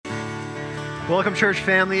Welcome, church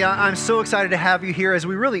family. I'm so excited to have you here as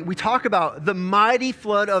we talk about the mighty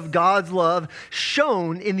flood of God's love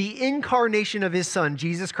shown in the incarnation of his son,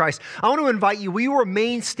 Jesus Christ. I want to invite you, we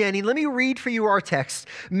remain standing. Let me read for you our text,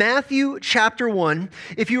 Matthew chapter 1.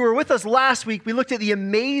 If you were with us last week, we looked at the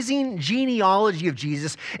amazing genealogy of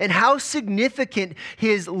Jesus and how significant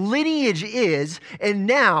his lineage is. And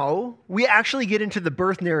now we actually get into the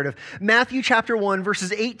birth narrative. Matthew chapter 1,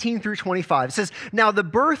 verses 18 through 25. It says, "Now the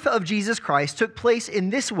birth of Jesus Christ took place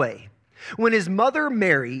in this way. When his mother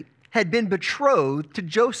Mary had been betrothed to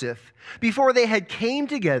Joseph, before they had came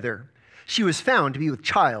together, she was found to be with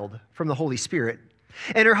child from the Holy Spirit.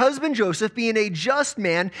 And her husband Joseph, being a just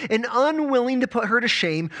man and unwilling to put her to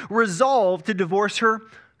shame, resolved to divorce her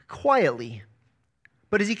quietly.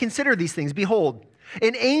 But as he considered these things, behold,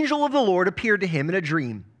 an angel of the Lord appeared to him in a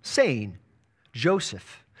dream, saying,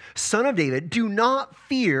 'Joseph, son of David, do not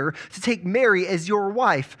fear to take Mary as your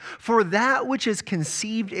wife, for that which is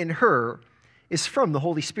conceived in her is from the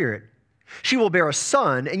Holy Spirit. She will bear a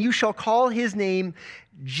son, and you shall call his name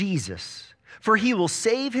Jesus, for he will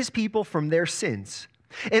save his people from their sins.'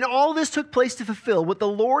 And all this took place to fulfill what the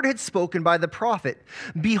Lord had spoken by the prophet.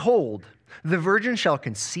 'Behold, the virgin shall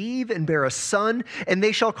conceive and bear a son, and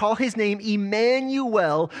they shall call his name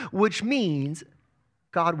Emmanuel,' which means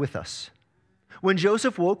God with us. When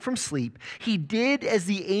Joseph woke from sleep, he did as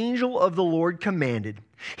the angel of the Lord commanded.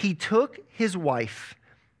 He took his wife,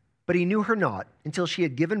 but he knew her not until she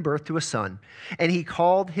had given birth to a son, and he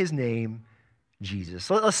called his name Jesus."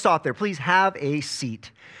 Let's stop there. Please have a seat.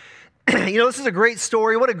 This is a great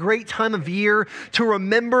story. What a great time of year to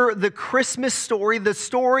remember the Christmas story, the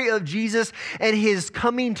story of Jesus and his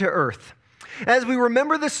coming to earth. As we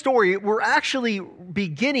remember this story, we're actually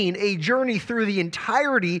beginning a journey through the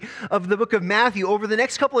entirety of the book of Matthew over the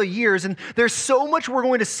next couple of years. And there's so much we're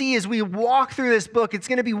going to see as we walk through this book. It's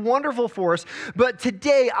going to be wonderful for us. But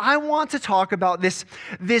today, I want to talk about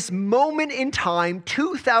this moment in time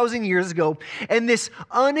 2,000 years ago and this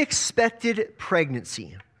unexpected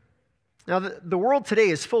pregnancy. Now, the world today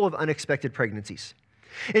is full of unexpected pregnancies.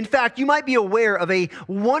 In fact, you might be aware of a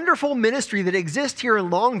wonderful ministry that exists here in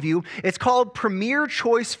Longview. It's called Premier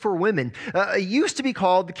Choice for Women. It used to be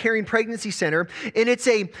called the Caring Pregnancy Center, and it's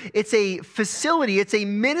a facility, it's a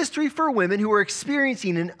ministry for women who are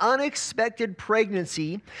experiencing an unexpected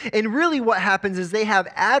pregnancy. And really what happens is they have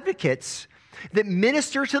advocates that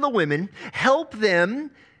minister to the women, help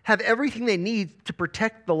them have everything they need to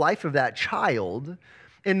protect the life of that child.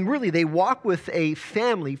 And really, they walk with a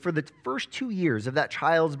family for the first 2 years of that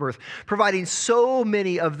child's birth, providing so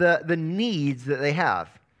many of the needs that they have.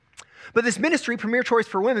 But this ministry, Premier Choice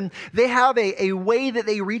for Women, they have a way that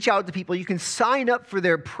they reach out to people. You can sign up for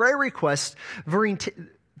their prayer requests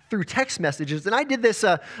through text messages. And I did this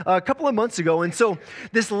a couple of months ago. And so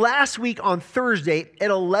this last week on Thursday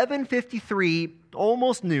at 11:53,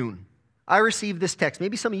 almost noon, I received this text.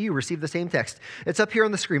 Maybe some of you received the same text. It's up here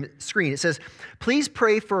on the screen. It says, "Please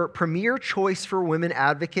pray for Premier Choice for Women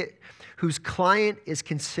advocate whose client is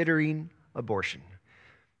considering abortion."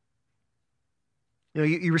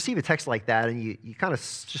 You receive a text like that, and you kind of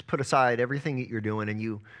just put aside everything that you're doing, and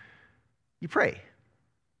you pray.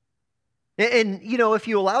 And if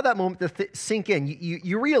you allow that moment to sink in,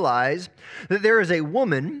 you realize that there is a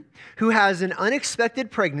woman who has an unexpected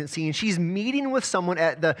pregnancy, and she's meeting with someone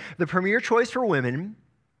at the Premier Choice for Women,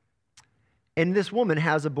 and this woman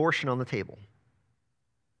has abortion on the table.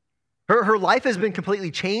 Her life has been completely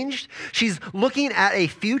changed. She's looking at a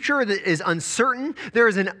future that is uncertain. There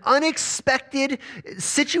is an unexpected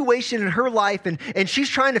situation in her life, and she's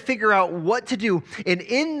trying to figure out what to do. And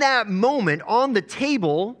in that moment, on the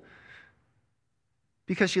table,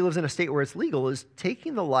 because she lives in a state where it's legal, is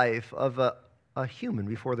taking the life of a human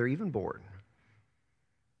before they're even born.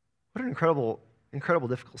 What an incredible,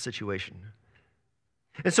 difficult situation.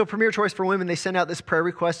 And so Premier Choice for Women, they send out this prayer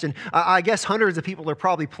request, and I guess hundreds of people are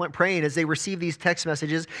probably praying as they receive these text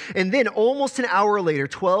messages. And then almost an hour later,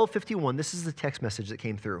 12:51, this is the text message that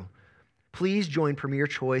came through. "Please join Premier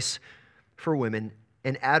Choice for Women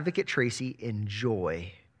and Advocate Tracy in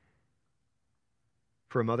joy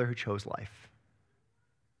for a mother who chose life."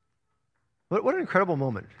 What an incredible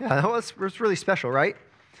moment. Yeah, that was really special, right?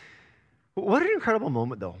 What an incredible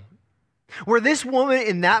moment, though. Where this woman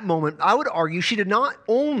in that moment, I would argue, she did not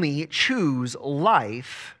only choose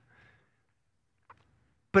life,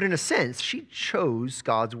 but in a sense, she chose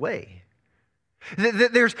God's way.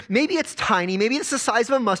 Maybe it's tiny, maybe it's the size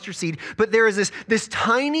of a mustard seed, but there is this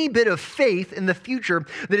tiny bit of faith in the future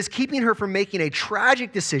that is keeping her from making a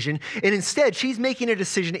tragic decision, and instead she's making a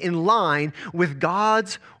decision in line with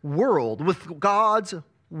God's world, with God's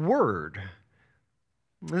word.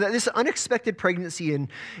 This unexpected pregnancy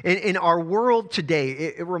in our world today,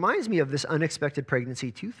 it reminds me of this unexpected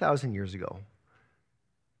pregnancy 2,000 years ago.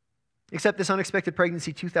 Except this unexpected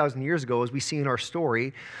pregnancy 2,000 years ago, as we see in our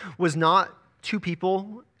story, was not two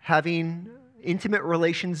people having intimate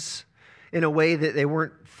relations in a way that they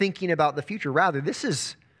weren't thinking about the future. Rather, this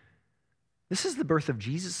is the birth of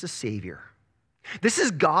Jesus, the Savior. This is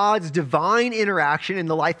God's divine interaction in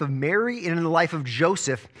the life of Mary and in the life of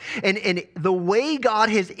Joseph. And the way God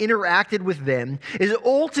has interacted with them is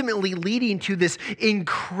ultimately leading to this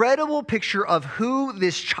incredible picture of who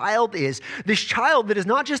this child is. This child that is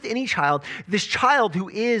not just any child, this child who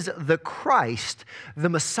is the Christ, the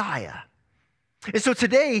Messiah. And so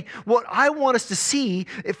today, what I want us to see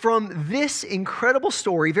from this incredible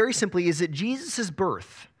story, very simply, is that Jesus'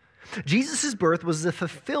 birth was the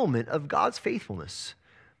fulfillment of God's faithfulness.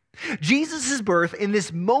 Jesus' birth in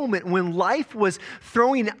this moment when life was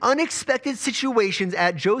throwing unexpected situations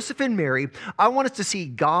at Joseph and Mary, I want us to see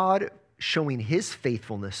God showing his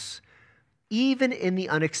faithfulness even in the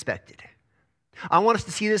unexpected. I want us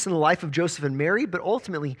to see this in the life of Joseph and Mary, but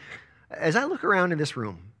ultimately, as I look around in this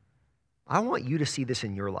room, I want you to see this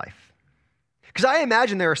in your life. Because I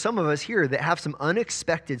imagine there are some of us here that have some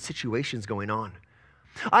unexpected situations going on.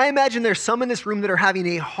 I imagine there's some in this room that are having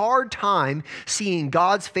a hard time seeing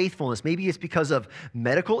God's faithfulness. Maybe it's because of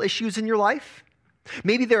medical issues in your life.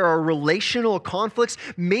 Maybe there are relational conflicts.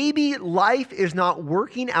 Maybe life is not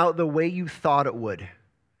working out the way you thought it would.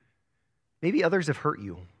 Maybe others have hurt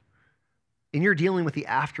you, and you're dealing with the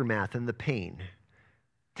aftermath and the pain.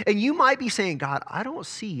 And you might be saying, God, I don't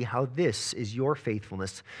see how this is your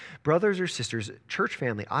faithfulness. Brothers or sisters, church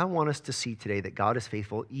family, I want us to see today that God is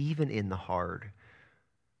faithful even in the hard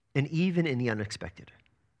and even in the unexpected.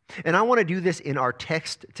 And I want to do this in our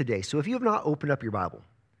text today. So if you have not opened up your Bible,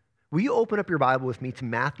 will you open up your Bible with me to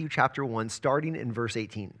Matthew chapter 1, starting in verse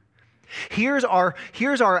 18? Here's our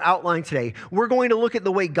outline today. We're going to look at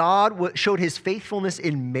the way God showed his faithfulness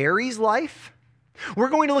in Mary's life. We're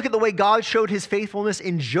going to look at the way God showed his faithfulness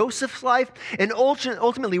in Joseph's life. And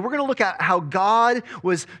ultimately, we're going to look at how God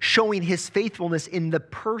was showing his faithfulness in the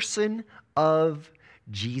person of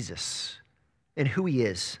Jesus and who he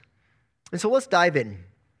is. And so let's dive in.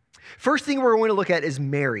 First thing we're going to look at is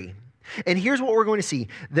Mary. And here's what we're going to see,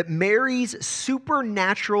 that Mary's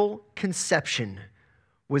supernatural conception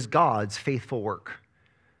was God's faithful work.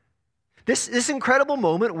 This incredible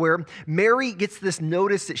moment where Mary gets this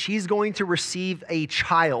notice that she's going to receive a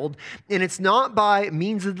child, and it's not by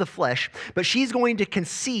means of the flesh, but she's going to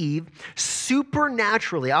conceive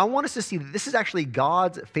supernaturally. I want us to see that this is actually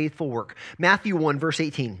God's faithful work. Matthew 1, verse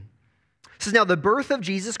 18. It says, now the birth of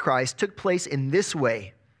Jesus Christ took place in this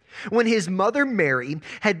way. When his mother Mary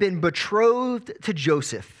had been betrothed to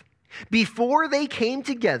Joseph, before they came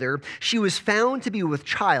together, she was found to be with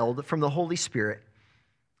child from the Holy Spirit.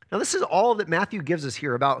 Now, this is all that Matthew gives us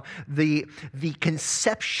here about the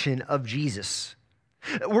conception of Jesus.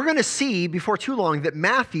 We're going to see before too long that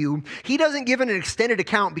Matthew, he doesn't give an extended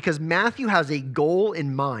account because Matthew has a goal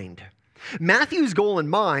in mind. Matthew's goal in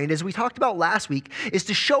mind, as we talked about last week, is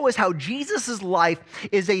to show us how Jesus' life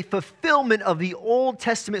is a fulfillment of the Old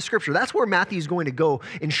Testament scripture. That's where Matthew's going to go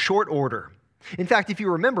in short order. In fact, if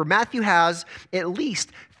you remember, Matthew has at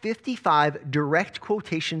least 55 direct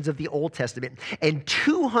quotations of the Old Testament and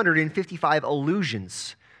 255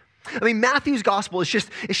 allusions. I mean, Matthew's gospel is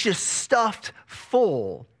just stuffed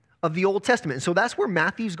full of the Old Testament. And so that's where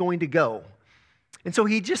Matthew's going to go. And so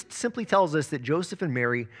he just simply tells us that Joseph and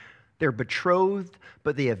Mary, they're betrothed,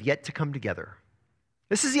 but they have yet to come together.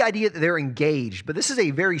 This is the idea that they're engaged, but this is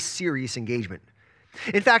a very serious engagement.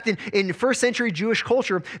 In fact, in first century Jewish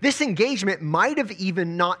culture, this engagement might have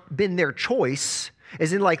even not been their choice,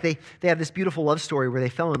 as in like they have this beautiful love story where they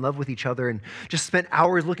fell in love with each other and just spent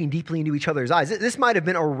hours looking deeply into each other's eyes. This might have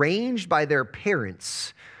been arranged by their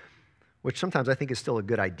parents, which sometimes I think is still a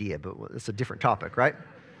good idea, but it's a different topic, right?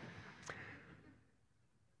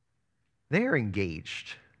 They are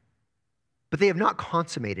engaged, but they have not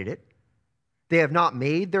consummated it. They have not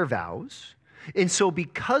made their vows. And so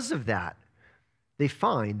because of that, they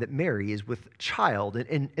find that Mary is with child.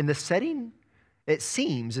 And in the setting, it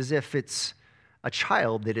seems as if it's a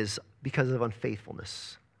child that is because of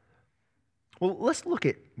unfaithfulness. Well, let's look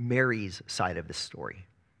at Mary's side of this story.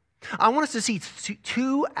 I want us to see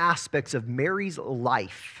two aspects of Mary's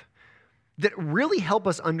life that really help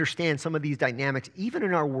us understand some of these dynamics, even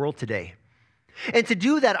in our world today. And to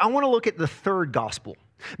do that, I want to look at the third gospel.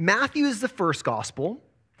 Matthew is the first gospel.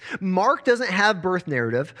 Mark doesn't have birth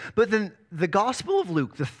narrative, but then the Gospel of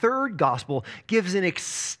Luke, the third gospel, gives an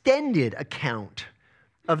extended account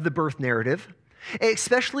of the birth narrative.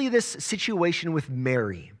 especially this situation with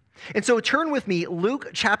Mary. And so turn with me, Luke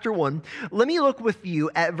chapter 1. Let me look with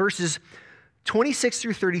you at verses 26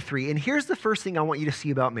 through 33. And here's the first thing I want you to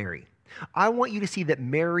see about Mary. I want you to see that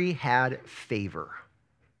Mary had favor.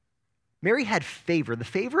 Mary had favor, the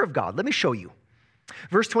favor of God. Let me show you.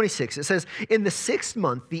 Verse 26, it says, "In the 6th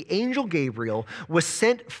month, the angel Gabriel was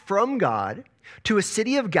sent from God to a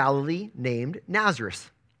city of Galilee named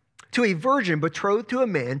Nazareth, to a virgin betrothed to a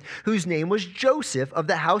man whose name was Joseph of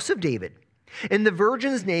the house of David. And the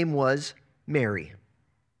virgin's name was Mary.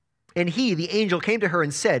 And he, the angel, came to her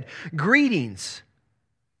and said, 'Greetings,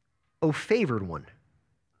 O favored one.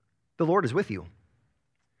 The Lord is with you.'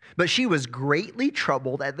 But she was greatly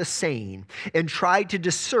troubled at the saying and tried to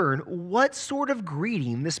discern what sort of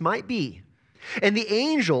greeting this might be. And the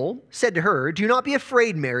angel said to her, 'Do not be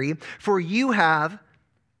afraid, Mary, for you have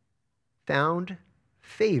found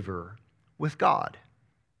favor with God.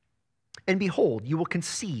 And behold, you will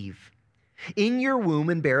conceive in your womb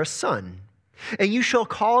and bear a son. And you shall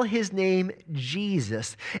call his name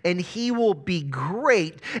Jesus, and he will be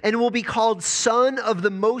great and will be called Son of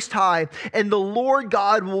the Most High. And the Lord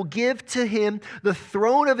God will give to him the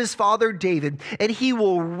throne of his father David, and he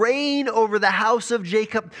will reign over the house of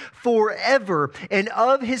Jacob forever, and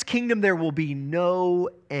of his kingdom there will be no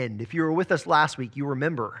end.'" If you were with us last week, you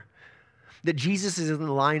remember that Jesus is in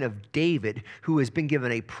the line of David, who has been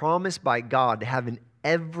given a promise by God to have an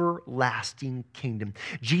everlasting kingdom.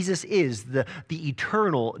 Jesus is the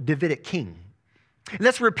eternal Davidic king. And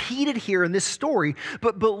that's repeated here in this story.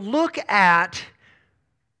 But look at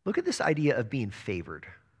this idea of being favored.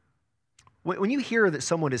 When you hear that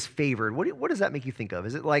someone is favored, what does that make you think of?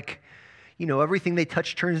 Is it like, everything they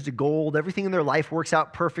touch turns to gold, everything in their life works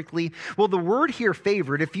out perfectly? Well, the word here,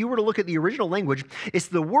 favored, if you were to look at the original language, it's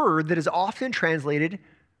the word that is often translated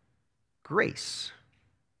grace.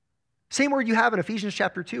 Same word you have in Ephesians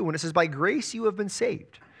chapter 2 when it says, "By grace you have been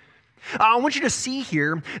saved." I want you to see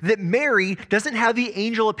here that Mary doesn't have the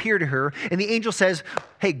angel appear to her, and the angel says,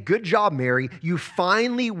 "Hey, good job, Mary. You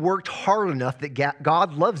finally worked hard enough that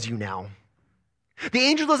God loves you now." The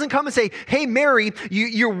angel doesn't come and say, "Hey, Mary,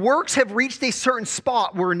 your works have reached a certain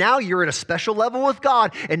spot where now you're at a special level with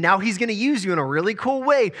God, and now he's going to use you in a really cool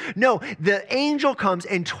way." No, the angel comes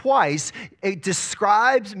and twice it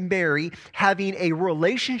describes Mary having a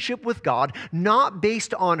relationship with God, not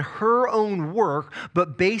based on her own work,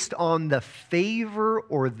 but based on the favor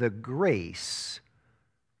or the grace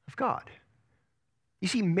of God. You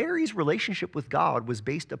see, Mary's relationship with God was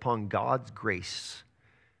based upon God's grace.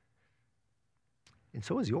 And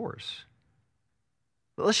so is yours.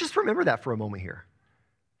 But let's just remember that for a moment here.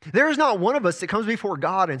 There is not one of us that comes before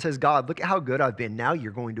God and says, "God, look at how good I've been. Now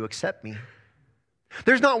you're going to accept me."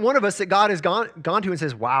 There's not one of us that God has gone to and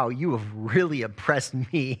says, "Wow, you have really impressed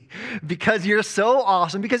me because you're so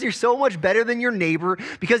awesome, because you're so much better than your neighbor,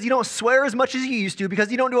 because you don't swear as much as you used to, because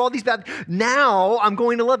you don't do all these bad, now I'm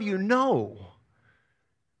going to love you." No.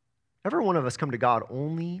 Every one of us come to God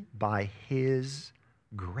only by his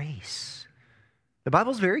grace. The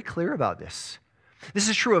Bible's very clear about this. This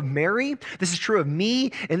is true of Mary, this is true of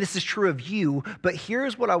me, and this is true of you. But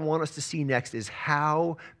here's what I want us to see next is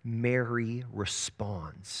how Mary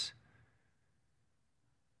responds.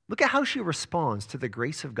 Look at how she responds to the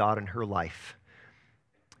grace of God in her life.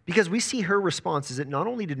 Because we see her response is that not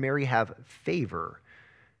only did Mary have favor,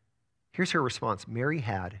 here's her response: Mary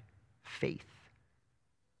had faith.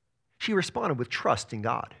 She responded with trust in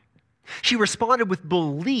God. She responded with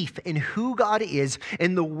belief in who God is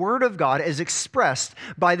and the word of God as expressed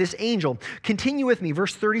by this angel. Continue with me,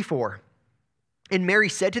 verse 34. "And Mary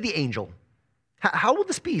said to the angel, 'How will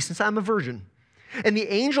this be since I'm a virgin?' And the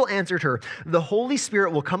angel answered her, 'The Holy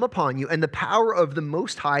Spirit will come upon you, and the power of the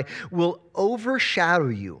Most High will overshadow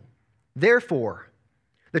you. Therefore,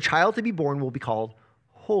 the child to be born will be called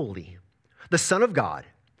Holy, the Son of God.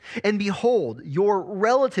 And behold, your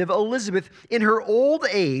relative Elizabeth, in her old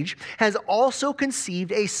age, has also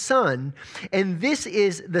conceived a son, and this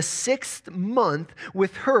is the 6th month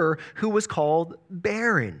with her who was called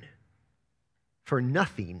barren. For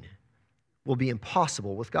nothing will be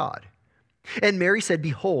impossible with God.' And Mary said,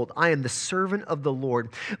 'Behold, I am the servant of the Lord.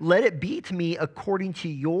 Let it be to me according to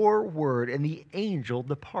your word.' And the angel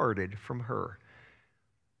departed from her."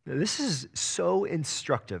 Now, this is so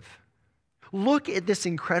instructive. Look at this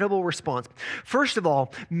incredible response. First of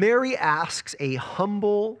all, Mary asks a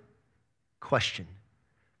humble question.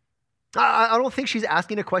 I don't think she's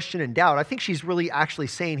asking a question in doubt. I think she's really actually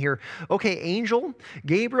saying here, "Okay, angel,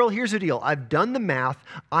 Gabriel, here's the deal. I've done the math.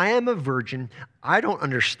 I am a virgin. I don't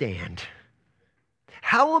understand.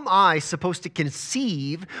 How am I supposed to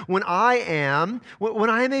conceive when I am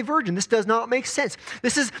a virgin? This does not make sense.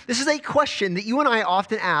 This is a question that you and I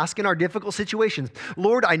often ask in our difficult situations.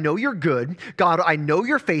 Lord, I know you're good. God, I know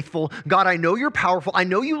you're faithful. God, I know you're powerful. I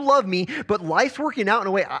know you love me, but life's working out in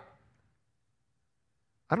a way I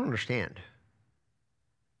don't understand.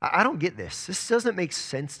 I don't get this. This doesn't make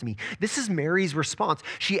sense to me. This is Mary's response.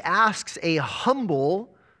 She asks a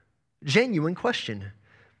humble, genuine question.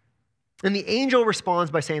 And the angel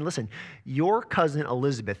responds by saying, listen, your cousin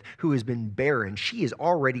Elizabeth, who has been barren, she is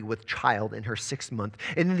already with child in her 6th month.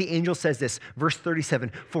 And then the angel says this, verse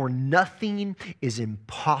 37, for nothing is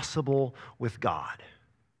impossible with God.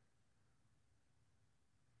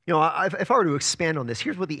 You know, if I were to expand on this,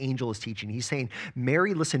 here's what the angel is teaching. He's saying,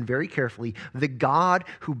 Mary, listen very carefully. The God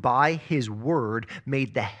who by his word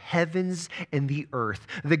made the heavens and the earth,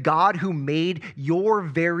 the God who made your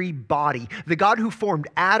very body, the God who formed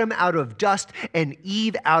Adam out of dust and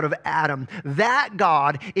Eve out of Adam, that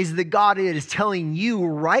God is the God that is telling you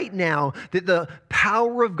right now that the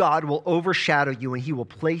power of God will overshadow you and he will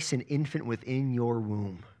place an infant within your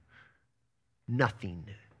womb. Nothing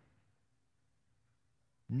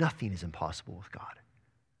is impossible with God.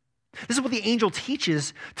 This is what the angel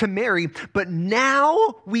teaches to Mary, but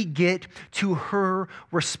now we get to her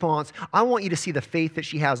response. I want you to see the faith that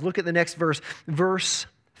she has. Look at the next verse. Verse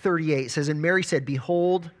 38 says, and Mary said,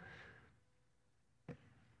 behold,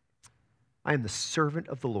 I am the servant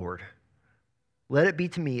of the Lord. Let it be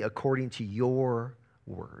to me according to your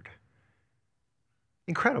word.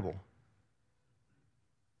 Incredible.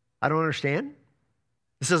 I don't understand.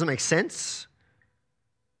 This doesn't make sense.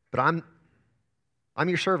 But I'm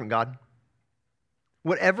your servant, God.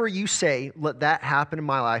 Whatever you say, let that happen in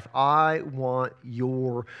my life. I want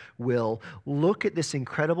your will. Look at this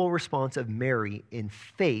incredible response of Mary in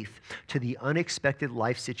faith to the unexpected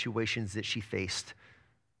life situations that she faced.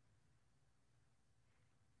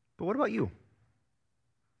 But what about you?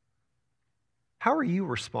 How are you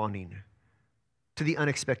responding to the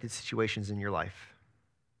unexpected situations in your life?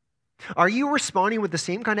 Are you responding with the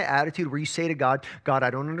same kind of attitude where you say to God, God, I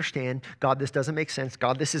don't understand. God, this doesn't make sense.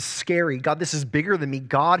 God, this is scary. God, this is bigger than me.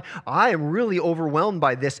 God, I am really overwhelmed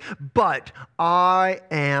by this, but I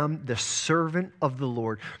am the servant of the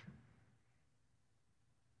Lord.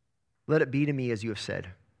 Let it be to me as you have said.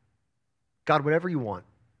 God, whatever you want,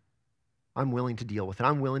 I'm willing to deal with it.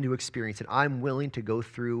 I'm willing to experience it. I'm willing to go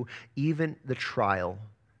through even the trial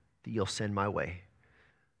that you'll send my way.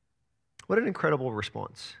 What an incredible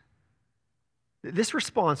response. This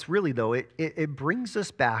response really, though, it brings us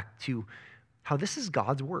back to how this is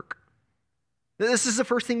God's work. This is the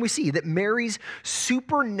first thing we see, that Mary's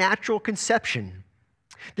supernatural conception,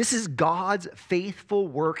 this is God's faithful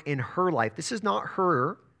work in her life. This is not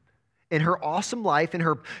her in her awesome life and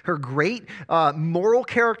her great moral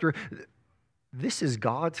character. This is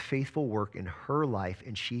God's faithful work in her life,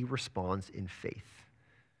 and she responds in faith.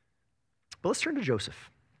 But let's turn to Joseph.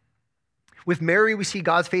 With Mary, we see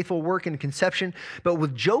God's faithful work in conception, but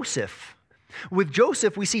with Joseph,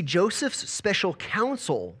 we see Joseph's special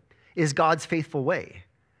counsel is God's faithful way.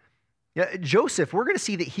 Joseph, we're going to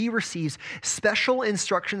see that he receives special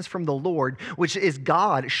instructions from the Lord, which is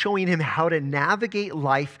God showing him how to navigate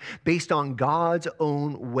life based on God's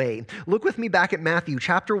own way. Look with me back at Matthew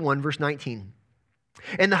chapter 1, verse 19.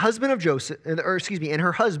 And the husband of Joseph, and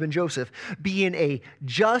her husband Joseph, being a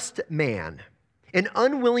just man, and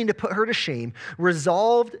unwilling to put her to shame,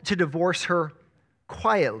 resolved to divorce her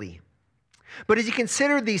quietly. But as he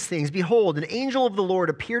considered these things, behold, an angel of the Lord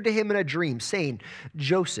appeared to him in a dream, saying,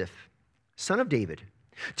 Joseph, son of David,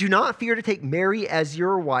 do not fear to take Mary as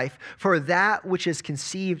your wife, for that which is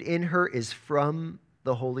conceived in her is from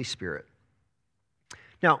the Holy Spirit.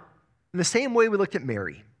 Now, in the same way we looked at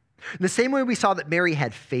Mary, in the same way we saw that Mary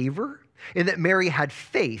had favor and that Mary had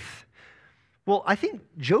faith, well, I think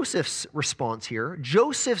Joseph's response here,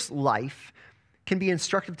 Joseph's life, can be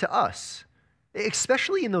instructive to us,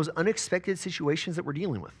 especially in those unexpected situations that we're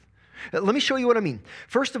dealing with. Let me show you what I mean.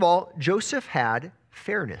 First of all, Joseph had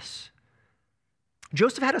fairness.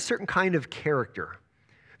 Joseph had a certain kind of character.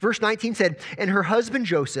 Verse 19 said, and her husband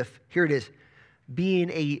Joseph, here it is,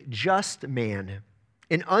 being a just man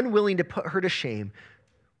and unwilling to put her to shame,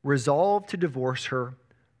 resolved to divorce her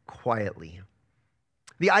quietly.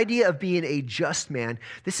 The idea of being a just man,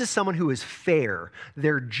 this is someone who is fair,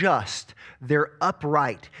 they're just, they're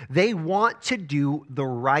upright. They want to do the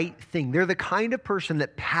right thing. They're the kind of person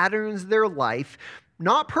that patterns their life,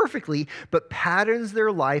 not perfectly, but patterns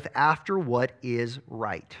their life after what is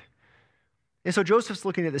right. And so Joseph's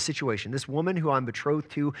looking at the situation. This woman who I'm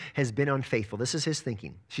betrothed to has been unfaithful. This is his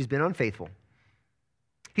thinking. She's been unfaithful.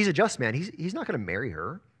 He's a just man. He's not going to marry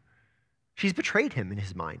her. She's betrayed him in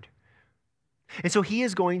his mind. And so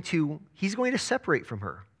he's going to separate from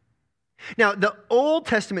her. Now, the Old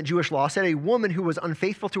Testament Jewish law said a woman who was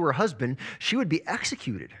unfaithful to her husband, she would be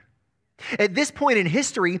executed. At this point in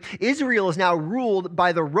history, Israel is now ruled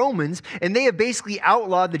by the Romans, and they have basically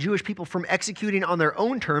outlawed the Jewish people from executing on their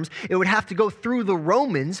own terms. It would have to go through the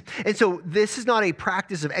Romans. And so this is not a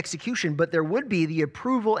practice of execution, but there would be the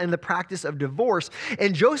approval and the practice of divorce.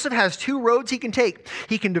 And Joseph has two roads he can take.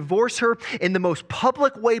 He can divorce her in the most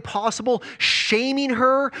public way possible, shaming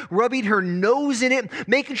her, rubbing her nose in it,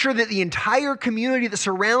 making sure that the entire community that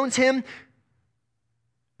surrounds him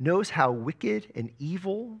knows how wicked and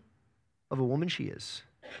evil of a woman she is.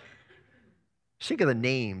 Just think of the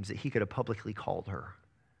names that he could have publicly called her.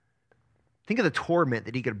 Think of the torment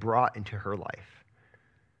that he could have brought into her life.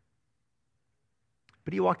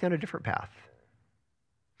 But he walked down a different path.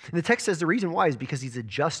 And the text says the reason why is because he's a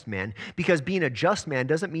just man. Because being a just man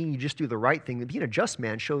doesn't mean you just do the right thing. Being a just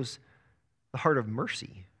man shows the heart of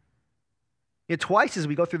mercy. Twice as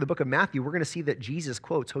we go through the book of Matthew, we're going to see that Jesus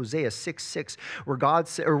quotes Hosea 6:6, where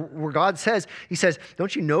God says, he says,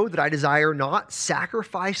 don't you know that I desire not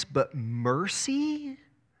sacrifice but mercy?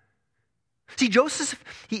 See, Joseph,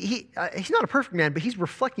 he's not a perfect man, but he's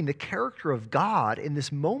reflecting the character of God in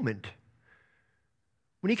this moment.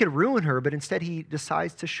 When he could ruin her, but instead he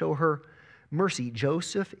decides to show her mercy.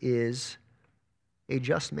 Joseph is a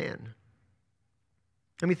just man.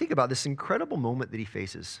 I mean, think about this incredible moment that he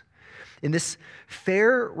faces. In this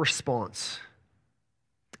fair response.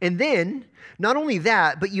 And then, not only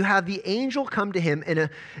that, but you have the angel come to him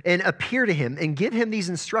and appear to him and give him these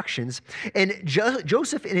instructions. And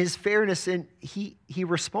Joseph, in his fairness, and he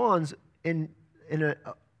responds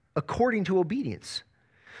according to obedience.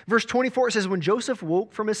 Verse 24 says, when Joseph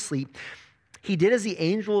woke from his sleep, he did as the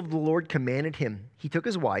angel of the Lord commanded him. He took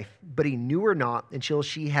his wife, but he knew her not until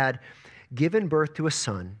she had given birth to a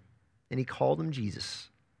son, and he called him Jesus.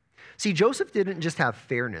 See, Joseph didn't just have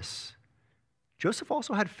fairness. Joseph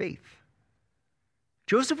also had faith.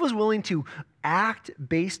 Joseph was willing to act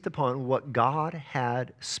based upon what God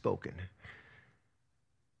had spoken.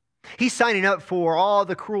 He's signing up for all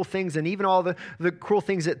the cruel things and even all the cruel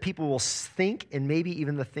things that people will think and maybe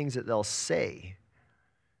even the things that they'll say.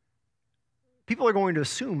 People are going to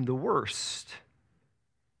assume the worst.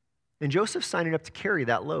 And Joseph's signing up to carry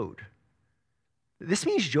that load. This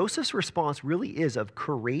means Joseph's response really is of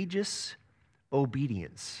courageous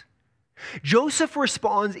obedience. Joseph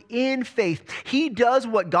responds in faith. He does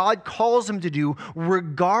what God calls him to do,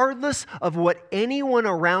 regardless of what anyone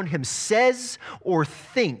around him says or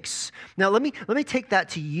thinks. Now, let me take that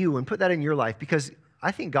to you and put that in your life, because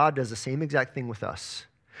I think God does the same exact thing with us.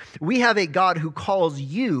 We have a God who calls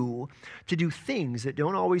you to do things that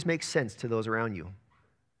don't always make sense to those around you.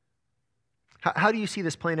 How do you see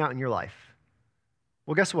this playing out in your life?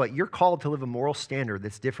 Well, guess what? You're called to live a moral standard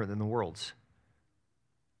that's different than the world's.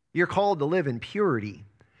 You're called to live in purity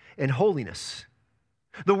and holiness.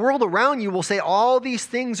 The world around you will say all these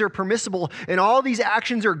things are permissible and all these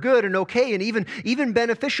actions are good and okay and even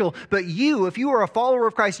beneficial. But you, if you are a follower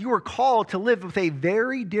of Christ, you are called to live with a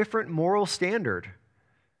very different moral standard.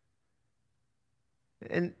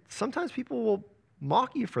 And sometimes people will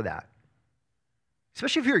mock you for that.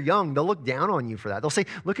 Especially if you're young, they'll look down on you for that. They'll say,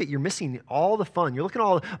 look, you're missing all the fun. You're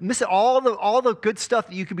missing all the good stuff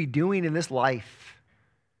that you could be doing in this life.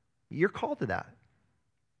 You're called to that.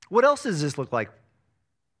 What else does this look like?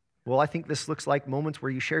 Well, I think this looks like moments where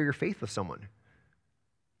you share your faith with someone.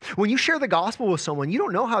 When you share the gospel with someone, you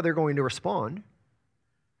don't know how they're going to respond.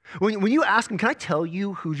 When you ask them, can I tell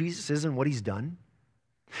you who Jesus is and what he's done?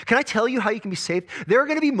 Can I tell you how you can be saved? There are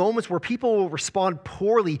going to be moments where people will respond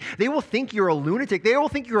poorly. They will think you're a lunatic. They will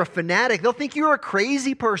think you're a fanatic. They'll think you're a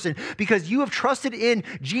crazy person because you have trusted in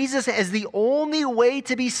Jesus as the only way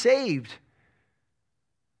to be saved.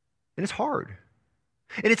 And it's hard.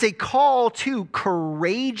 And it's a call to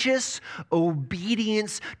courageous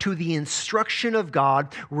obedience to the instruction of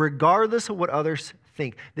God, regardless of what others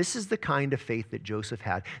think. This is the kind of faith that Joseph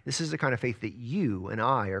had. This is the kind of faith that you and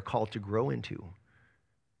I are called to grow into,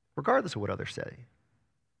 regardless of what others say.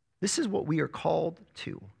 This is what we are called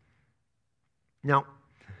to. Now,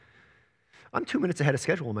 I'm 2 minutes ahead of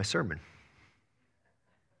schedule in my sermon,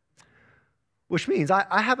 which means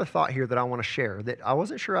I have a thought here that I want to share that I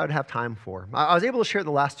wasn't sure I'd have time for. I was able to share it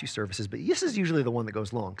the last two services, but this is usually the one that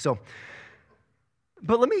goes long.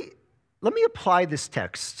 But let me apply this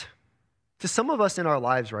text to some of us in our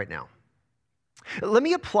lives right now. Let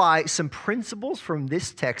me apply some principles from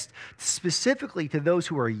this text specifically to those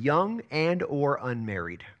who are young and or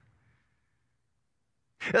unmarried.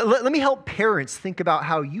 Let me help parents think about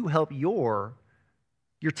how you help your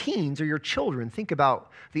teens or your children think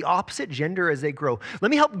about the opposite gender as they grow.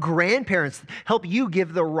 Let me help grandparents help you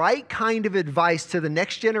give the right kind of advice to the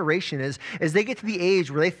next generation as they get to the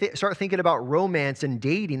age where they start thinking about romance and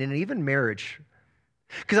dating and even marriage.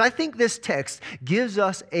 Because I think this text gives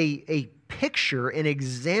us a picture, an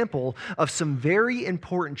example of some very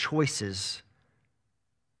important choices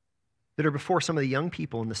that are before some of the young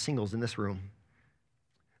people and the singles in this room.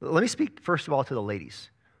 Let me speak first of all to the ladies.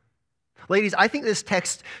 Ladies, I think this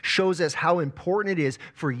text shows us how important it is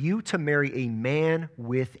for you to marry a man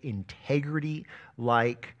with integrity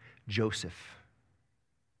like Joseph.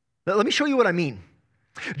 Let me show you what I mean.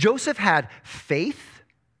 Joseph had faith.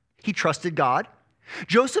 He trusted God.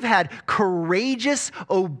 Joseph had courageous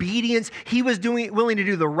obedience. He was willing to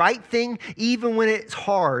do the right thing even when it's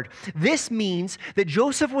hard. This means that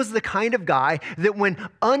Joseph was the kind of guy that when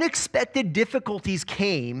unexpected difficulties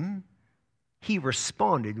came, he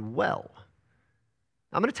responded well.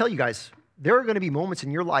 I'm going to tell you guys, there are going to be moments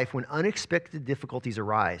in your life when unexpected difficulties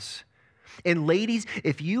arise. And ladies,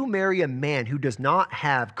 if you marry a man who does not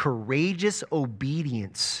have courageous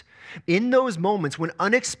obedience, in those moments when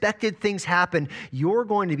unexpected things happen, you're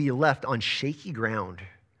going to be left on shaky ground.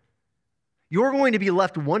 You're going to be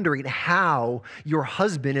left wondering how your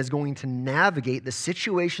husband is going to navigate the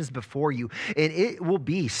situations before you, and it will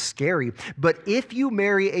be scary. But if you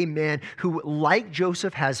marry a man who, like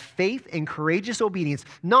Joseph, has faith and courageous obedience,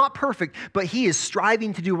 not perfect, but he is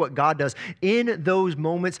striving to do what God does, in those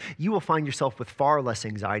moments, you will find yourself with far less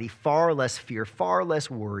anxiety, far less fear, far less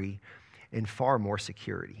worry, and far more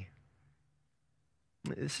security.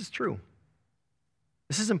 This is true.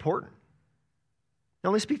 This is important. Now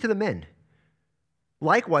let me speak to the men.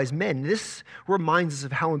 Likewise, men, this reminds us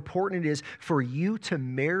of how important it is for you to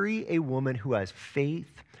marry a woman who has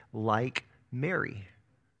faith like Mary.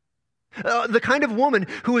 The kind of woman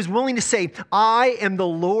who is willing to say, I am the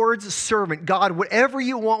Lord's servant. God, whatever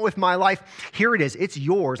you want with my life, here it is. It's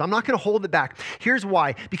yours. I'm not going to hold it back. Here's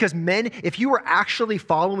why. Because men, if you are actually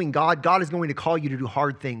following God, God is going to call you to do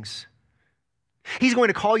hard things. He's going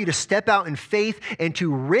to call you to step out in faith and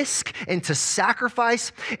to risk and to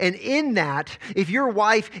sacrifice. And in that, if your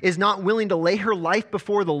wife is not willing to lay her life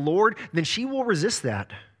before the Lord, then she will resist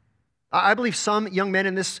that. I believe some young men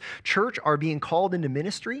in this church are being called into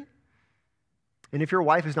ministry. And if your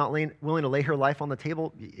wife is not willing to lay her life on the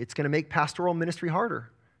table, it's going to make pastoral ministry harder.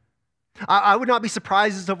 I would not be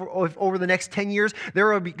surprised if over the next 10 years,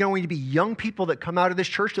 there are going to be young people that come out of this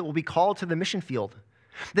church that will be called to the mission field.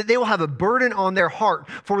 That they will have a burden on their heart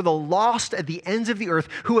for the lost at the ends of the earth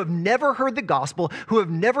who have never heard the gospel, who have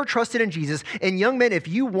never trusted in Jesus. And young men, if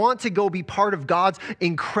you want to go be part of God's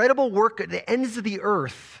incredible work at the ends of the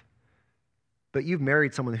earth, but you've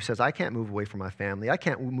married someone who says, I can't move away from my family, I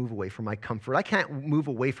can't move away from my comfort, I can't move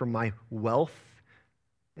away from my wealth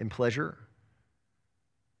and pleasure,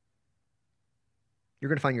 you're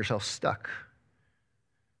going to find yourself stuck,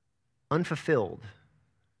 unfulfilled,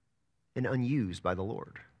 and unused by the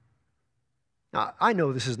Lord. Now, I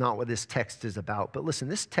know this is not what this text is about, but listen,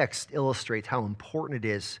 this text illustrates how important it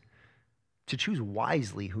is to choose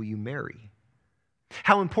wisely who you marry.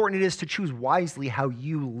 How important it is to choose wisely how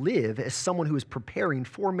you live as someone who is preparing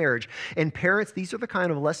for marriage. And parents, these are the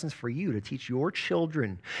kind of lessons for you to teach your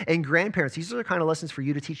children. And grandparents, these are the kind of lessons for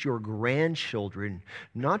you to teach your grandchildren,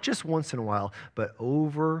 not just once in a while, but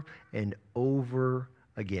over and over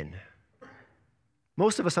again.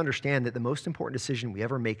 Most of us understand that the most important decision we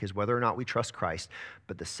ever make is whether or not we trust Christ,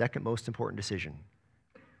 but the second most important decision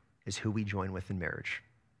is who we join with in marriage.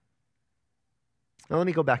 Now let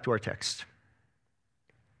me go back to our text.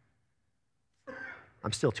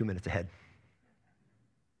 I'm still 2 minutes ahead.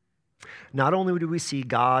 Not only do we see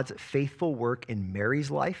God's faithful work in Mary's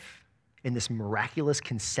life, in this miraculous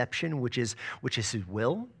conception, which is his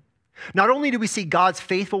will, not only do we see God's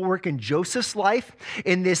faithful work in Joseph's life,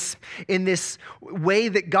 in this way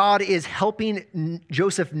that God is helping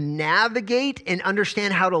Joseph navigate and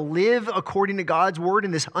understand how to live according to God's word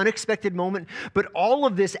in this unexpected moment, but all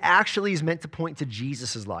of this actually is meant to point to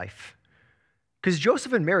Jesus' life. Because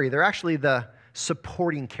Joseph and Mary, they're actually the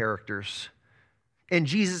supporting characters. And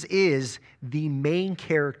Jesus is the main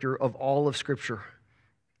character of all of Scripture.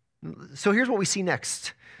 So here's what we see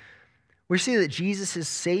next. We see that Jesus'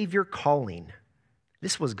 Savior calling,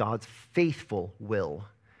 this was God's faithful will.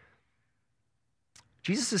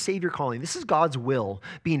 Jesus' Savior calling, this is God's will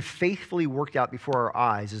being faithfully worked out before our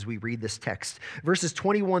eyes as we read this text. Verses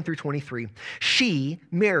 21 through 23. She,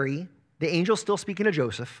 Mary, the angel still speaking to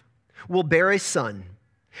Joseph, will bear a son,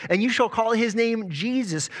 And you shall call his name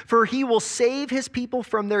Jesus, for he will save his people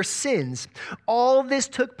from their sins. All this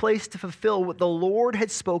took place to fulfill what the Lord had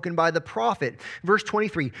spoken by the prophet. Verse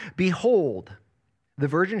 23, behold, the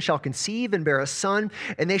virgin shall conceive and bear a son,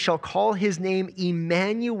 and they shall call his name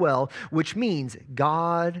Emmanuel, which means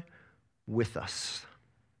God with us.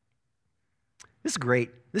 This is great.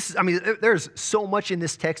 There's so much in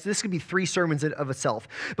this text. This could be 3 sermons of itself.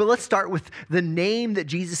 But let's start with the name that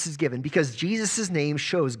Jesus is given, because Jesus' name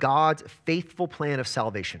shows God's faithful plan of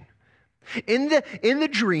salvation. In the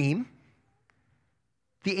dream,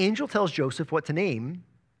 the angel tells Joseph what to name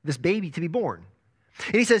this baby to be born.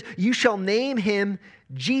 And he says, you shall name him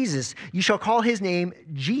Jesus. You shall call his name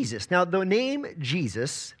Jesus. Now, the name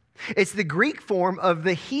Jesus, it's the Greek form of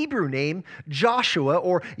the Hebrew name Joshua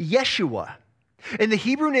or Yeshua. And the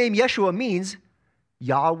Hebrew name Yeshua means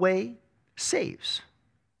Yahweh saves.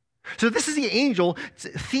 So this is the angel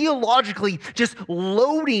theologically just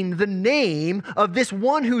loading the name of this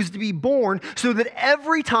one who's to be born so that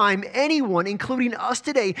every time anyone, including us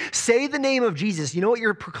today, say the name of Jesus, you know what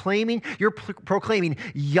you're proclaiming? You're proclaiming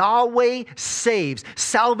Yahweh saves.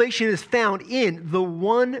 Salvation is found in the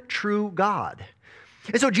one true God.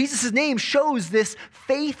 And so Jesus' name shows this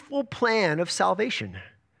faithful plan of salvation.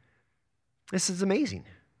 This is amazing.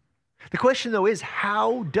 The question, though, is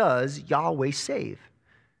how does Yahweh save?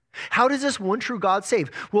 How does this one true God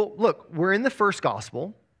save? Well, look, we're in the first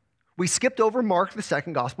gospel. We skipped over Mark, the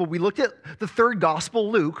second gospel. We looked at the third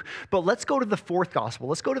gospel, Luke, but let's go to the fourth gospel.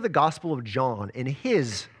 Let's go to the Gospel of John and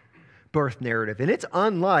his birth narrative, and it's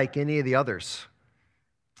unlike any of the others.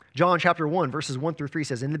 John chapter 1, verses 1 through 3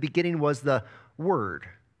 says, in the beginning was the Word.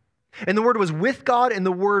 And the Word was with God, and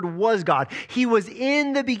the Word was God. He was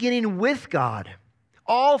in the beginning with God.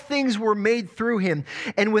 All things were made through him,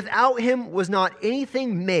 and without him was not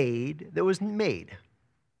anything made that was made.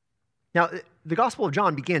 Now, the Gospel of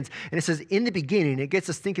John begins, and it says, in the beginning. It gets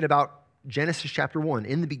us thinking about Genesis chapter 1.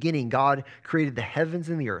 In the beginning, God created the heavens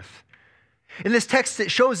and the earth. In this text,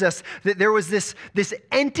 it shows us that there was this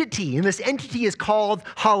entity, and this entity is called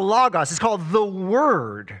Halagos. It's called the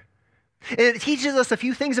Word. And it teaches us a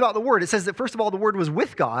few things about the Word. It says that, first of all, the Word was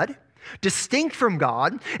with God, distinct from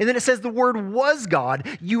God. And then it says the Word was God,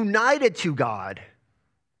 united to God.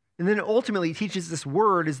 And then ultimately it teaches this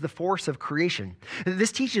Word is the force of creation.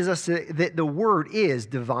 This teaches us that the Word is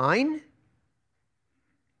divine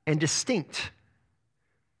and distinct.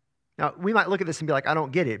 Now, we might look at this and be like, I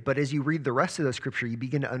don't get it. But as you read the rest of the scripture, you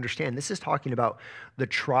begin to understand this is talking about the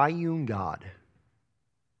triune God.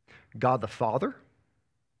 God the Father,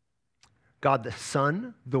 God the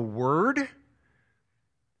Son, the Word,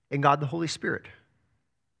 and God the Holy Spirit.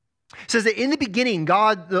 It says that in the beginning,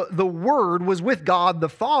 God, the Word was with God the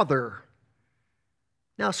Father.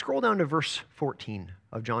 Now scroll down to verse 14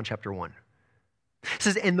 of John chapter 1. It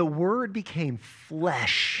says, and the Word became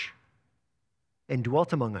flesh and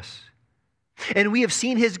dwelt among us. And we have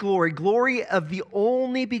seen his glory, glory of the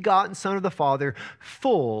only begotten Son of the Father,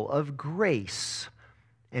 full of grace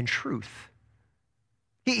and truth.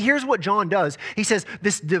 Here's what John does. He says,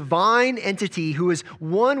 this divine entity who is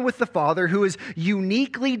one with the Father, who is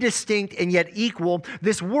uniquely distinct and yet equal,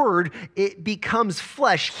 this Word, it becomes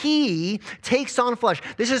flesh. He takes on flesh.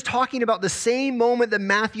 This is talking about the same moment that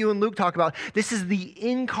Matthew and Luke talk about. This is the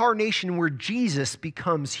incarnation where Jesus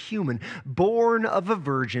becomes human, born of a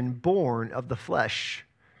virgin, born of the flesh.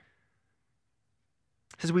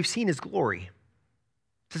 It says, we've seen his glory.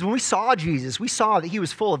 It says, when we saw Jesus, we saw that he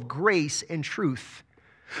was full of grace and truth.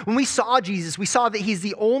 When we saw Jesus, we saw that he's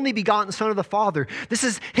the only begotten Son of the Father. This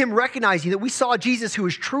is him recognizing that we saw Jesus who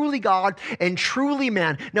is truly God and truly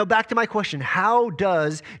man. Now back to my question. How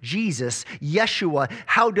does Jesus, Yeshua,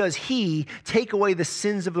 how does he take away the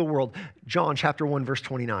sins of the world? John chapter 1, verse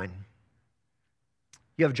 29.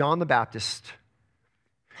 You have John the Baptist,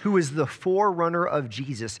 who is the forerunner of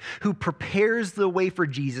Jesus, who prepares the way for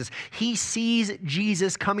Jesus. He sees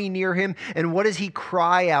Jesus coming near him, and what does he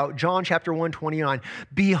cry out? John chapter 1, 29.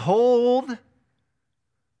 Behold,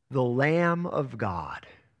 the Lamb of God,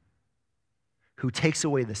 who takes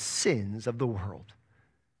away the sins of the world.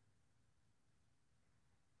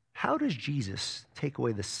 How does Jesus take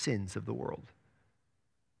away the sins of the world?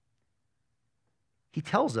 He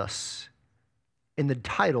tells us in the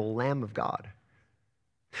title, Lamb of God.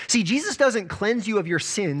 See, Jesus doesn't cleanse you of your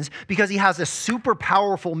sins because he has a super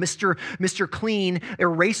powerful Mr. Clean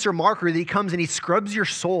eraser marker that he comes and he scrubs your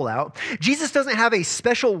soul out. Jesus doesn't have a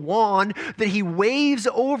special wand that he waves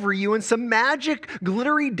over you and some magic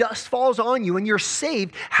glittery dust falls on you and you're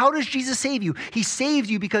saved. How does Jesus save you? He saves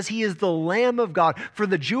you because he is the Lamb of God. For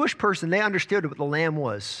the Jewish person, they understood what the lamb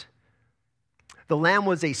was. The lamb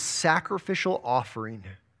was a sacrificial offering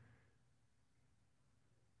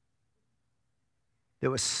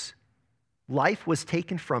Life was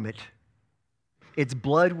taken from it. Its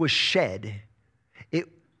blood was shed.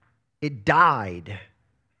 It died.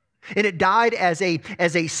 And it died as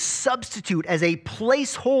a substitute, as a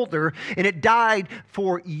placeholder, and it died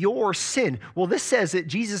for your sin. Well, this says that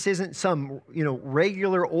Jesus isn't some,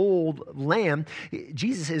 regular old lamb.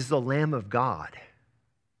 Jesus is the Lamb of God.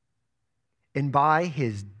 And by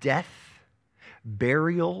his death,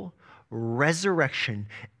 burial, resurrection,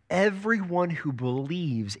 everyone who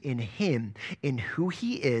believes in him, in who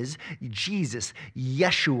he is, Jesus,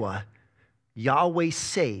 Yeshua, Yahweh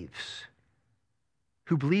saves,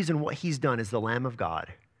 who believes in what he's done as the Lamb of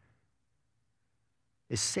God,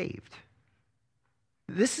 is saved.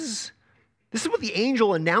 This is what the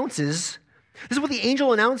angel announces. This is what the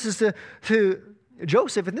angel announces to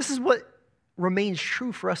Joseph, and this is what remains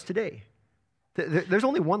true for us today. There's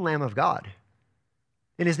only one Lamb of God,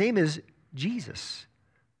 and his name is Jesus.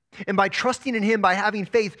 And by trusting in him, by having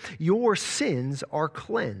faith, your sins are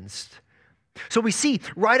cleansed. So we see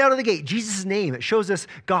right out of the gate, Jesus' name, it shows us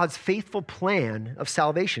God's faithful plan of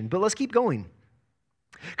salvation. But let's keep going.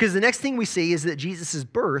 Because the next thing we see is that Jesus'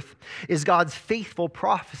 birth is God's faithful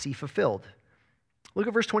prophecy fulfilled. Look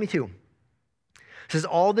at verse 22. It says,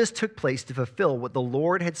 all this took place to fulfill what the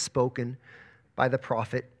Lord had spoken by the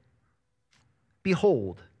prophet.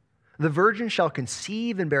 Behold, the virgin shall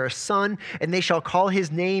conceive and bear a son, and they shall call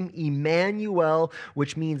his name Emmanuel,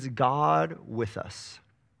 which means God with us.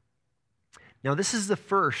 Now, this is the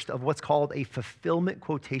first of what's called a fulfillment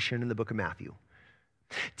quotation in the book of Matthew.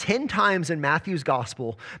 10 times in Matthew's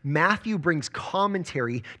gospel, Matthew brings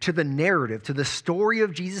commentary to the narrative, to the story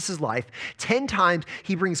of Jesus' life. 10 times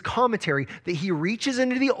he brings commentary that he reaches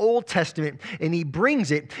into the Old Testament and he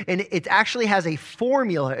brings it, and it actually has a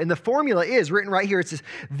formula. And the formula is written right here. It says,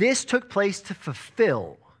 this took place to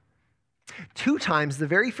fulfill. 2 times, the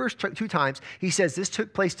very first 2 times, he says this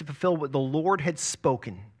took place to fulfill what the Lord had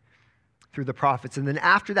spoken through the prophets. And then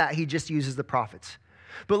after that, he just uses the prophets.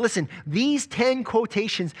 But listen, these 10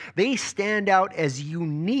 quotations, they stand out as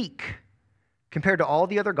unique compared to all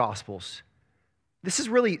the other gospels. This is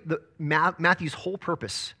really Matthew's whole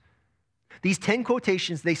purpose. These 10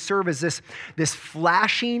 quotations, they serve as this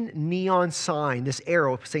flashing neon sign, this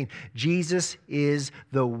arrow saying, Jesus is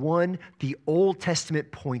the one the Old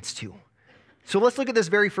Testament points to. So let's look at this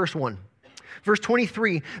very first one. Verse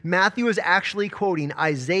 23, Matthew is actually quoting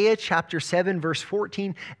Isaiah chapter 7, verse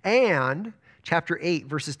 14, and chapter 8,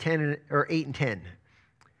 verses 8 and 10.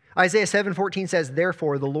 Isaiah 7:14 says,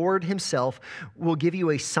 therefore, the Lord himself will give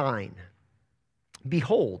you a sign.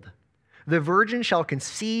 Behold, the virgin shall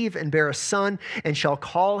conceive and bear a son, and shall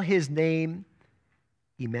call his name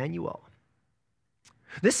Emmanuel.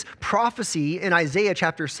 This prophecy in Isaiah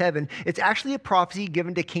chapter 7, it's actually a prophecy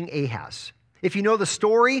given to King Ahaz. If you know the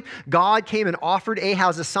story, God came and offered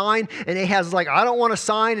Ahaz a sign, and Ahaz is like, I don't want a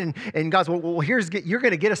sign. And God's, well, you're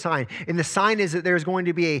going to get a sign. And the sign is that there's going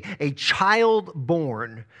to be a child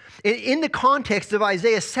born. In the context of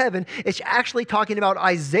Isaiah 7, it's actually talking about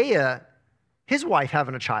Isaiah, his wife,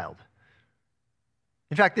 having a child.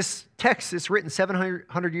 In fact, this text is written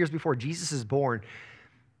 700 years before Jesus is born.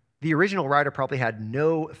 The original writer probably had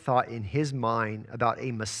no thought in his mind about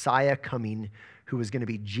a Messiah coming who was going to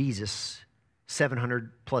be Jesus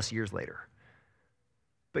 700 plus years later.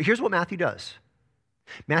 But here's what Matthew does.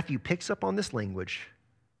 Matthew picks up on this language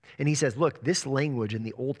and he says, look, this language in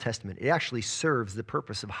the Old Testament, it actually serves the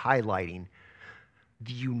purpose of highlighting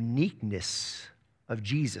the uniqueness of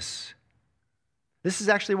Jesus. This is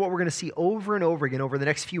actually what we're going to see over and over again over the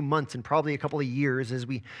next few months and probably a couple of years as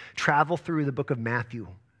we travel through the book of Matthew.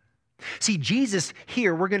 See, Jesus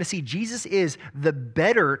here, we're going to see Jesus is the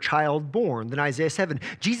better child born than Isaiah 7.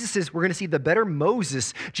 We're going to see the better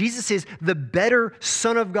Moses. Jesus is the better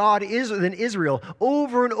Son of God than Israel.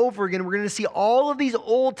 Over and over again, we're going to see all of these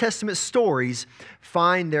Old Testament stories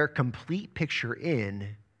find their complete picture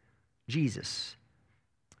in Jesus.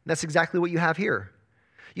 That's exactly what you have here.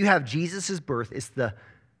 You have Jesus' birth. It's the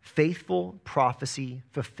faithful prophecy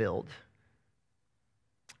fulfilled.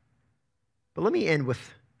 But let me end with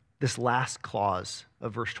this last clause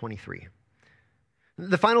of verse 23.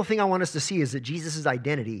 The final thing I want us to see is that Jesus'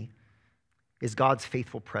 identity is God's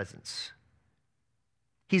faithful presence.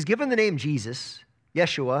 He's given the name Jesus,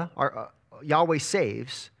 Yeshua, Yahweh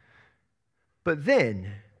saves, but then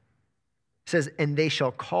it says, and they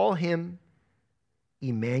shall call him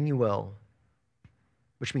Emmanuel,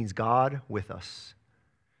 which means God with us.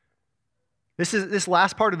 This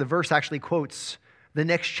last part of the verse actually quotes the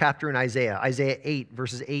next chapter in Isaiah, Isaiah 8,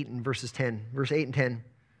 verses 8 and verses 10, verse 8 and 10.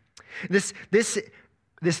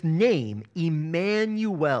 This name,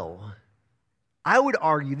 Emmanuel, I would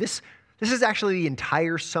argue this This is actually the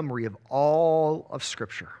entire summary of all of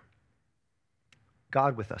Scripture.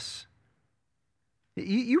 God with us.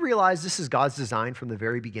 You realize this is God's design from the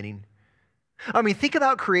very beginning. I mean, think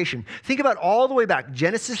about creation. Think about all the way back,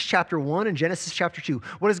 Genesis chapter 1 and Genesis chapter 2.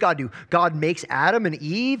 What does God do? God makes Adam and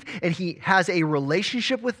Eve, and he has a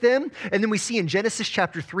relationship with them. And then we see in Genesis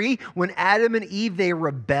chapter 3, when Adam and Eve, they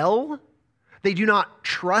rebel. They do not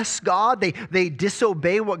trust God. They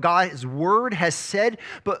disobey what God's word has said.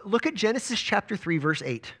 But look at Genesis chapter 3, verse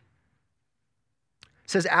 8. It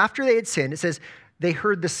says, after they had sinned, it says, they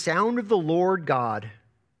heard the sound of the Lord God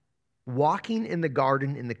walking in the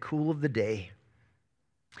garden in the cool of the day.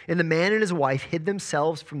 And the man and his wife hid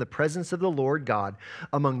themselves from the presence of the Lord God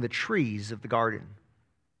among the trees of the garden.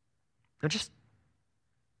 Now just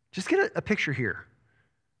get a picture here.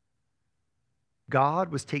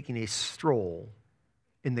 God was taking a stroll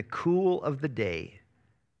in the cool of the day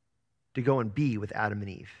to go and be with Adam and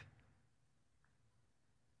Eve.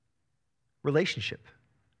 Relationship,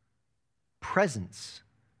 presence,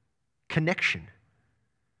 connection.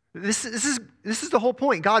 This is the whole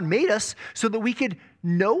point. God made us so that we could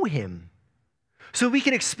know him, so we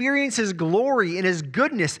can experience his glory and his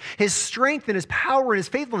goodness, his strength and his power and his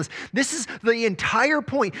faithfulness. This is the entire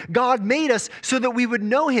point. God made us so that we would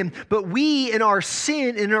know him, but we in our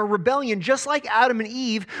sin, in our rebellion, just like Adam and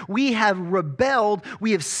Eve, we have rebelled.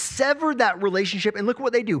 We have severed that relationship, and look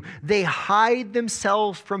what they do. They hide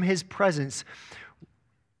themselves from his presence.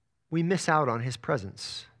 We miss out on his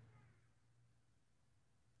presence.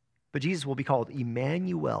 But Jesus will be called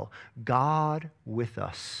Emmanuel, God with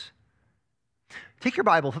us. Take your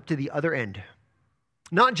Bible up to the other end.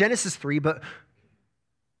 Not Genesis 3, but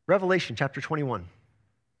Revelation chapter 21.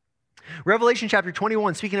 Revelation chapter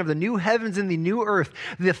 21, speaking of the new heavens and the new earth,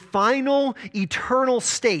 the final eternal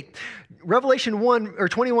state. Revelation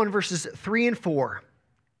 21 verses 3 and 4.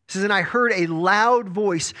 It says, and I heard a loud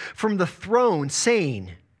voice from the throne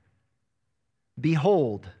saying,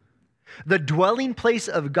 behold, the dwelling place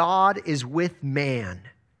of God is with man.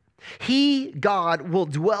 He, God, will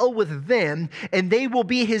dwell with them, and they will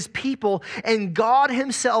be his people, and God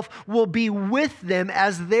himself will be with them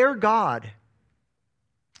as their God.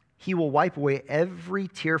 He will wipe away every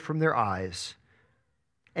tear from their eyes,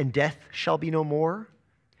 and death shall be no more.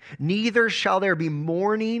 Neither shall there be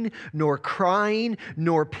mourning, nor crying,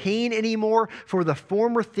 nor pain anymore, for the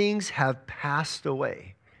former things have passed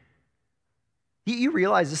away. You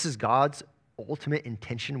realize this is God's ultimate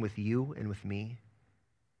intention with you and with me?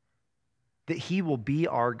 That he will be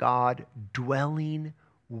our God, dwelling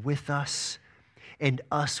with us and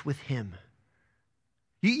us with him.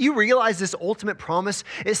 You realize this ultimate promise?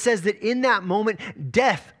 It says that in that moment,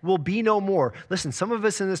 death will be no more. Listen, some of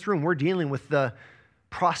us in this room, we're dealing with the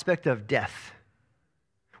prospect of death.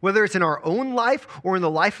 Whether it's in our own life or in the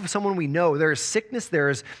life of someone we know, there is sickness,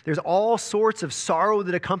 there's all sorts of sorrow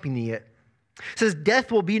that accompany it. It says,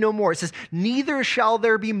 death will be no more. It says, neither shall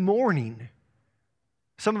there be mourning.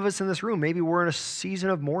 Some of us in this room, maybe we're in a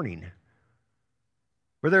season of mourning,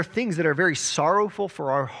 where there are things that are very sorrowful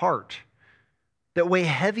for our heart, that weigh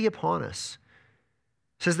heavy upon us.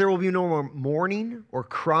 It says there will be no more mourning or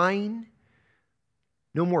crying,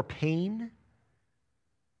 no more pain.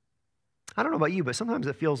 I don't know about you, but sometimes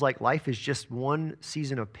it feels like life is just one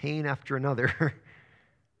season of pain after another.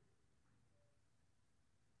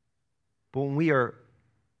 But when we are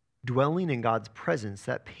dwelling in God's presence,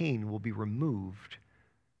 that pain will be removed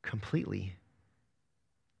completely.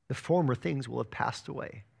 The former things will have passed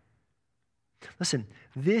away. Listen,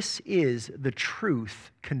 this is the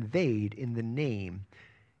truth conveyed in the name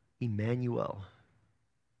Emmanuel.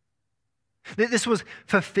 This was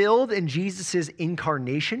fulfilled in Jesus'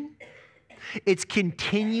 incarnation. It's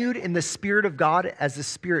continued in the Spirit of God as the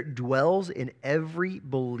Spirit dwells in every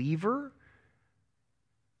believer.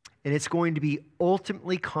 And it's going to be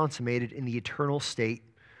ultimately consummated in the eternal state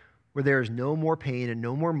where there is no more pain and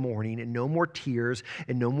no more mourning and no more tears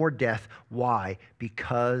and no more death. Why?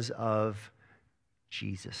 Because of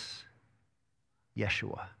Jesus.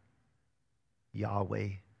 Yeshua. Yahweh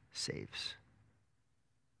saves.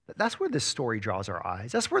 That's where this story draws our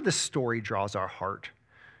eyes. That's where this story draws our heart.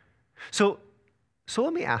 So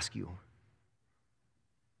let me ask you,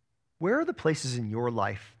 where are the places in your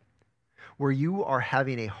life where you are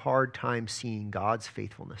having a hard time seeing God's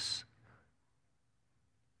faithfulness?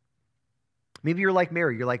 Maybe you're like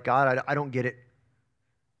Mary. You're like, God, I don't get it.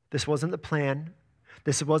 This wasn't the plan.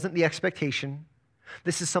 This wasn't the expectation.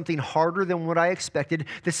 This is something harder than what I expected.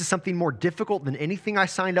 This is something more difficult than anything I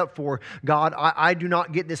signed up for. God, I do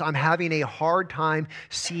not get this. I'm having a hard time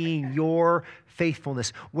seeing your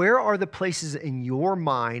faithfulness? Where are the places in your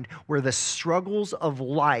mind where the struggles of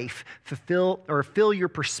life fill your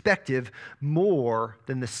perspective more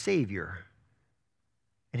than the Savior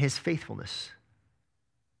and his faithfulness?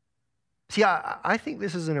 See, I think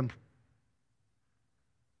this is an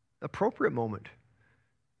appropriate moment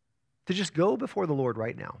to just go before the Lord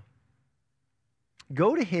right now.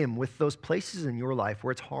 Go to him with those places in your life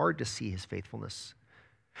where it's hard to see his faithfulness.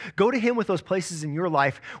 Go to him with those places in your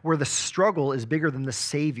life where the struggle is bigger than the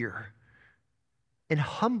Savior, and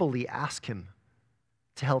humbly ask him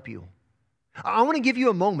to help you. I want to give you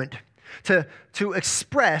a moment to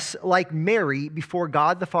express, like Mary, before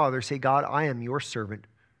God the Father, say, God, I am your servant.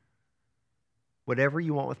 Whatever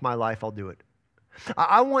you want with my life, I'll do it.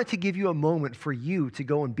 I want to give you a moment for you to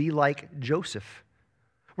go and be like Joseph,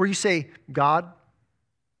 where you say, God,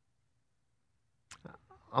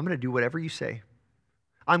 I'm going to do whatever you say.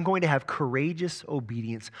 I'm going to have courageous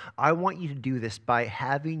obedience. I want you to do this by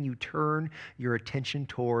having you turn your attention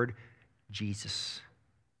toward Jesus.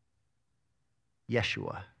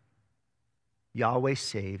 Yeshua. Yahweh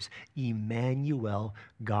saves. Emmanuel,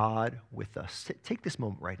 God with us. Take this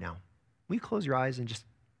moment right now. Will you close your eyes and just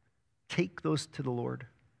take those to the Lord?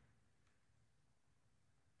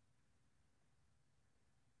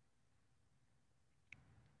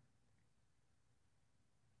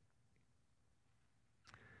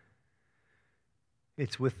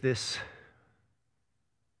 It's with this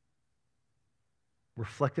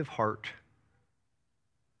reflective heart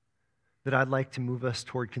that I'd like to move us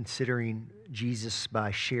toward considering Jesus by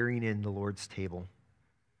sharing in the Lord's table.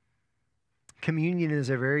 Communion is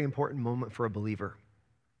a very important moment for a believer.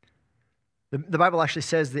 The Bible actually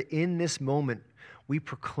says that in this moment, we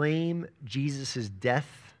proclaim Jesus'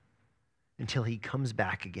 death until he comes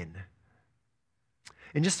back again.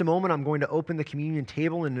 In just a moment, I'm going to open the communion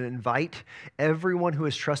table and invite everyone who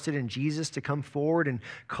has trusted in Jesus to come forward and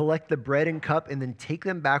collect the bread and cup and then take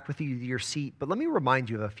them back with you to your seat. But let me remind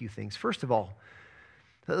you of a few things. First of all,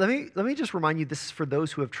 let me just remind you, this is for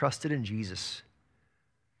those who have trusted in Jesus.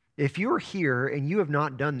 If you're here and you have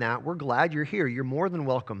not done that, we're glad you're here. You're more than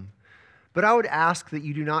welcome. But I would ask that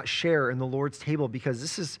you do not share in the Lord's table, because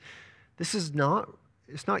it's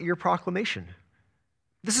not your proclamation.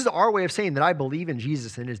 This is our way of saying that I believe in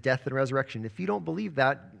Jesus and his death and resurrection. If you don't believe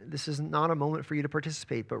that, this is not a moment for you to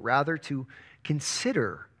participate, but rather to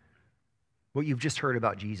consider what you've just heard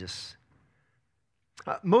about Jesus.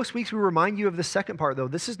 Most weeks we remind you of the second part, though.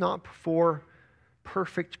 This is not for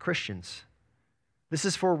perfect Christians. This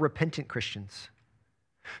is for repentant Christians.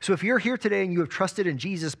 So if you're here today and you have trusted in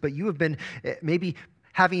Jesus, but you have been maybe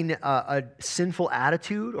having a sinful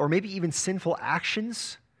attitude or maybe even sinful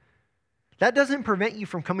actions, that doesn't prevent you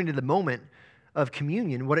from coming to the moment of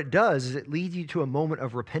communion. What it does is it leads you to a moment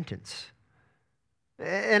of repentance.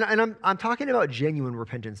 And I'm talking about genuine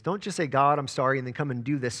repentance. Don't just say, God, I'm sorry, and then come and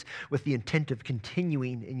do this with the intent of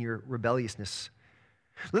continuing in your rebelliousness.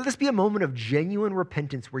 Let this be a moment of genuine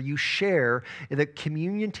repentance where you share at the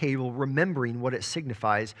communion table, remembering what it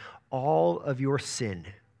signifies. All of your sin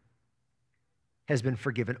has been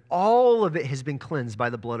forgiven. All of it has been cleansed by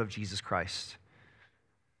the blood of Jesus Christ.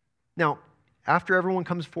 Now, after everyone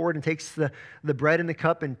comes forward and takes the bread and the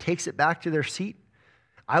cup and takes it back to their seat,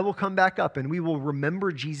 I will come back up and we will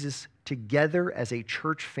remember Jesus together as a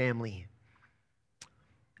church family.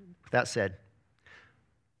 With that said,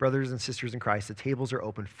 brothers and sisters in Christ, the tables are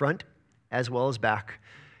open front as well as back.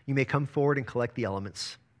 You may come forward and collect the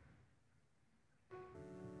elements. I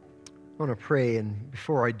want to pray, and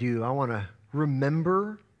before I do, I want to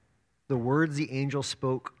remember the words the angel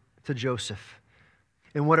spoke to Joseph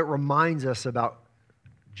and what it reminds us about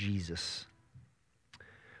Jesus.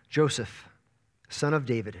 Joseph, son of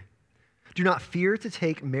David, do not fear to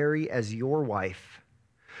take Mary as your wife,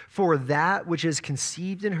 for that which is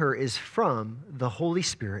conceived in her is from the Holy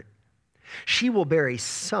Spirit. She will bear a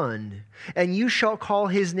son, and you shall call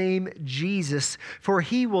his name Jesus, for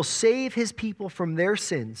he will save his people from their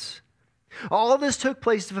sins. All this took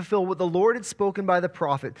place to fulfill what the Lord had spoken by the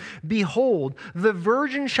prophet. Behold, the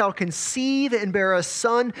virgin shall conceive and bear a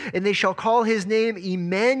son, and they shall call his name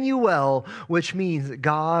Emmanuel, which means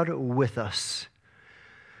God with us.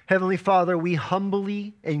 Heavenly Father, we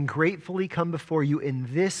humbly and gratefully come before you in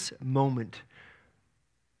this moment,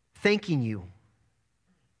 thanking you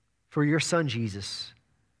for your son, Jesus.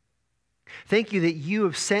 Thank you that you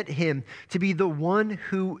have sent him to be the one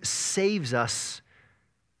who saves us,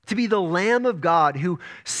 to be the Lamb of God who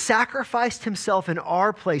sacrificed himself in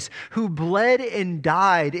our place, who bled and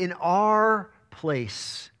died in our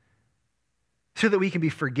place, so that we can be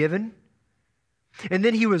forgiven, And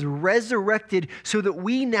then he was resurrected so that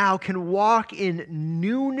we now can walk in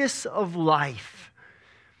newness of life.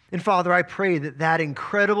 And Father, I pray that that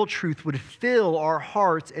incredible truth would fill our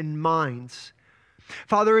hearts and minds.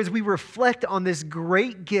 Father, as we reflect on this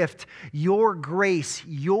great gift, your grace,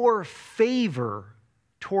 your favor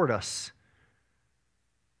toward us,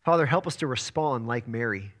 Father, help us to respond like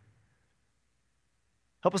Mary.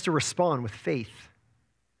 Help us to respond with faith.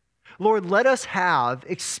 Lord, let us have,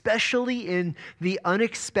 especially in the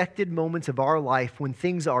unexpected moments of our life when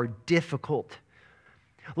things are difficult,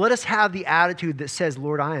 let us have the attitude that says,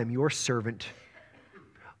 Lord, I am your servant.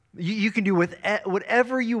 You can do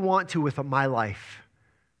whatever you want to with my life.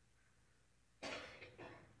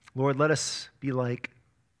 Lord, let us be like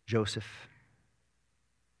Joseph,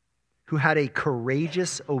 who had a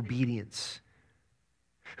courageous obedience,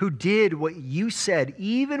 who did what you said,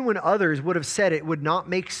 even when others would have said it would not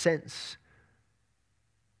make sense.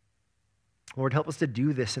 Lord, help us to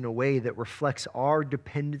do this in a way that reflects our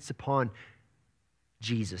dependence upon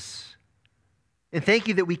Jesus. And thank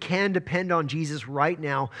you that we can depend on Jesus right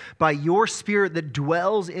now. By your Spirit that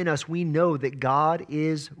dwells in us, we know that God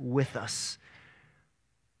is with us.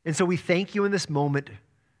 And so we thank you in this moment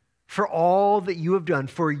for all that you have done,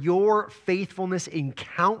 for your faithfulness in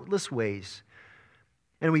countless ways.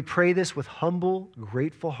 And we pray this with humble,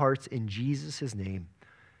 grateful hearts in Jesus' name.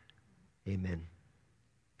 Amen.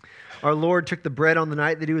 Our Lord took the bread on the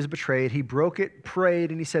night that he was betrayed. He broke it, prayed,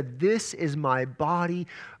 and he said, "This is my body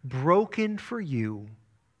broken for you.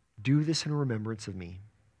 Do this in remembrance of me."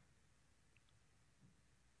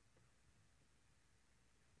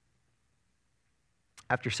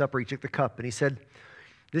 After supper, he took the cup and he said,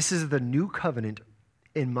 "This is the new covenant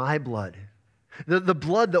in my blood. The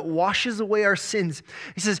blood that washes away our sins."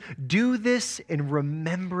 He says, "Do this in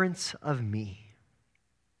remembrance of me."